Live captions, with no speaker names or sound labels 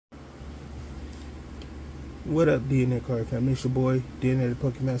What up, DNA card family? It's your boy DNA the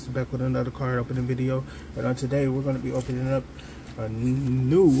Pokemon Master, back with another card opening video. And on today we're going to be opening up a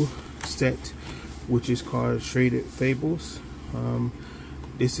new set, which is called Shrouded Fables.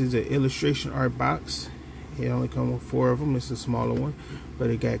 This is an illustration art box. It only comes with 4 of them. It's a smaller one,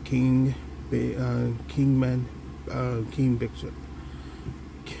 but it got King Bishop,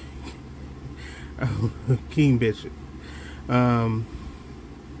 King Bishop,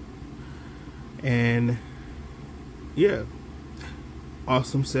 and yeah,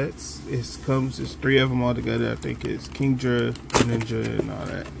 awesome sets. It's 3 of them all together. I think it's Kingdra, Ninja, and all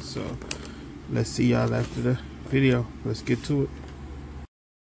that. So let's see y'all after the video. Let's get to it.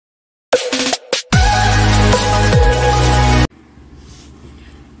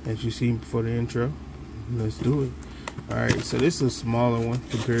 As you seen before the intro, let's do it. Alright, so this is a smaller one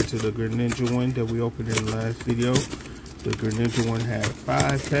compared to the Greninja one that we opened in the last video. The Greninja one had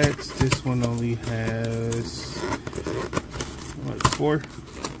 5 packs. This one only has like 4.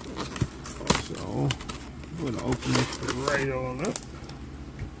 So I'm gonna open this right on up.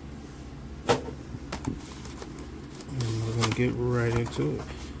 And we're gonna get right into it.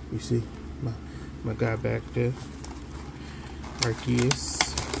 You see my guy back there, Arceus,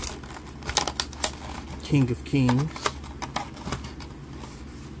 King of Kings.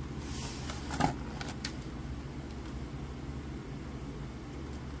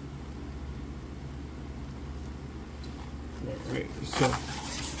 Alright, so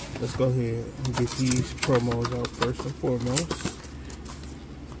let's go ahead and get these promos out first and foremost.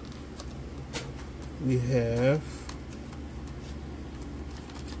 We have,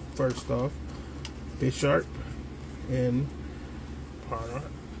 first off, Bishop and Para.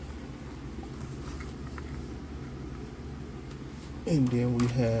 And then we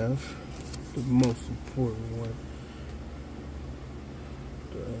have the most important one,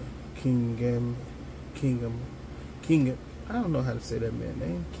 the Kingambit. I don't know how to say that man's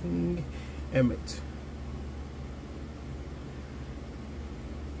name. Kingambit.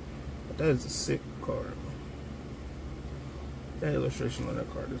 But that is a sick card. That illustration on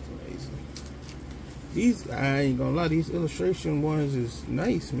that card is amazing. These, I ain't gonna lie, these illustration ones is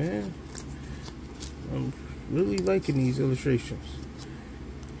nice, man. I'm really liking these illustrations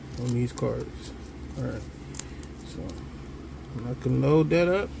on these cards. Alright, so I can load that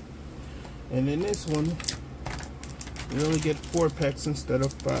up. And then this one, we only get 4 packs instead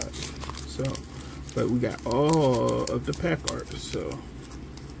of 5. So, but we got all of the pack art. So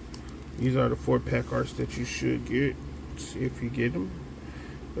these are the 4 pack arts that you should get if you get them.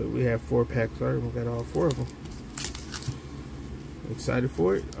 But we have 4 packs art, and we got all 4 of them. Excited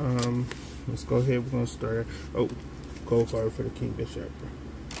for it. Let's go ahead. We're gonna start. Oh, gold card for the King Bishop.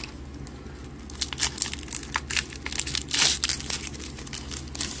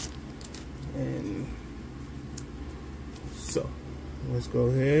 And so let's go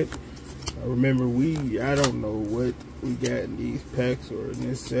ahead. Remember, I don't know what we got in these packs or in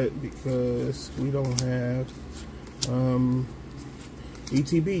this set because we don't have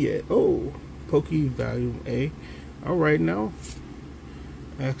ETB yet. Oh, Poke Volume A. All right now,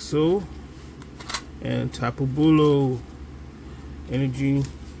 Axel and Tapu Bulu, Energy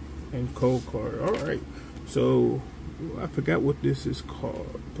and Cold card. All right, so I forgot what this is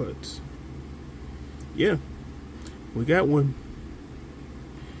called, but yeah, we got one.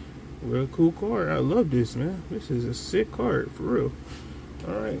 Real cool card. I love this, man. This is a sick card for real.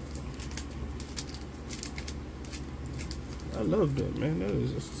 All right, I love that, man. That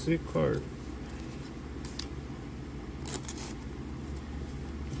is a sick card.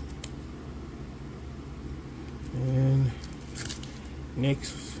 And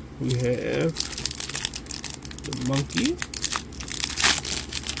next we have the monkey,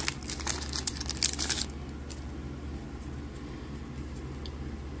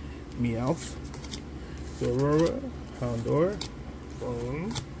 Meowth, Aurora, Houndour,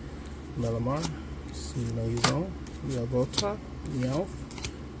 Phone, Melamar, Sneasel, Yagota, Meowth,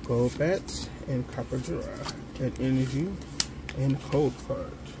 Golbat, and Copperjara, and Energy and Cold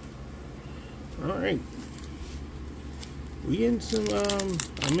card. Alright. We getting some,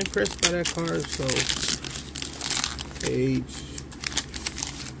 I'm impressed by that card, so page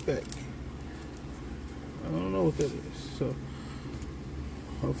back. I don't know what that is, so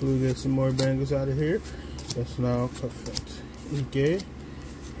hopefully we get some more bangers out of here. That's now perfect. Ike,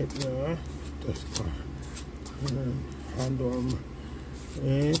 Hypno, that's card. Houndour,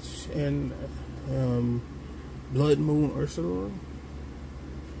 Edge, and Blood Moon Ursula.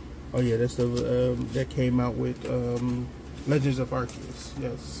 Oh yeah, that's the that came out with Legends of Arceus.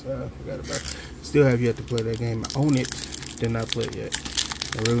 Yes, I forgot about it. Still have yet to play that game. I own it, did not play it yet.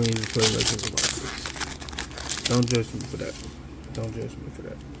 I really need to play Legends of Arceus. Don't judge me for that. Don't judge me for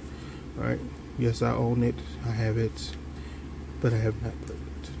that. Alright. Yes, I own it. I have it. But I have not played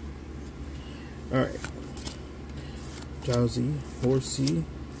it. Alright. Drowsy, Horsey,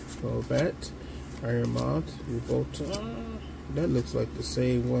 Bat, Iron Moth, Revolta. That looks like the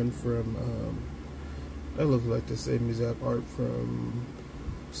same one from that looks like the same exact art from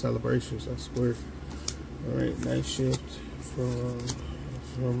Celebrations, I swear. Alright, Night Shift from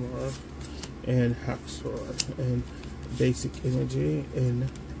and Haxor and Basic Energy and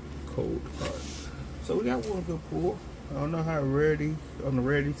Cold Heart. So we got one good pull. I don't know how rarity on the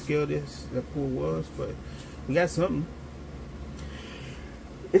rarity scale that pull was, but we got something.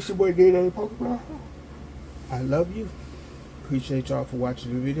 It's your boy Gay Daddy Pokemon. I love you. Appreciate y'all for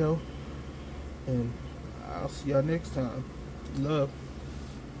watching the video. And I'll see y'all next time. Love.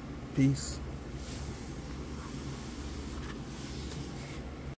 Peace.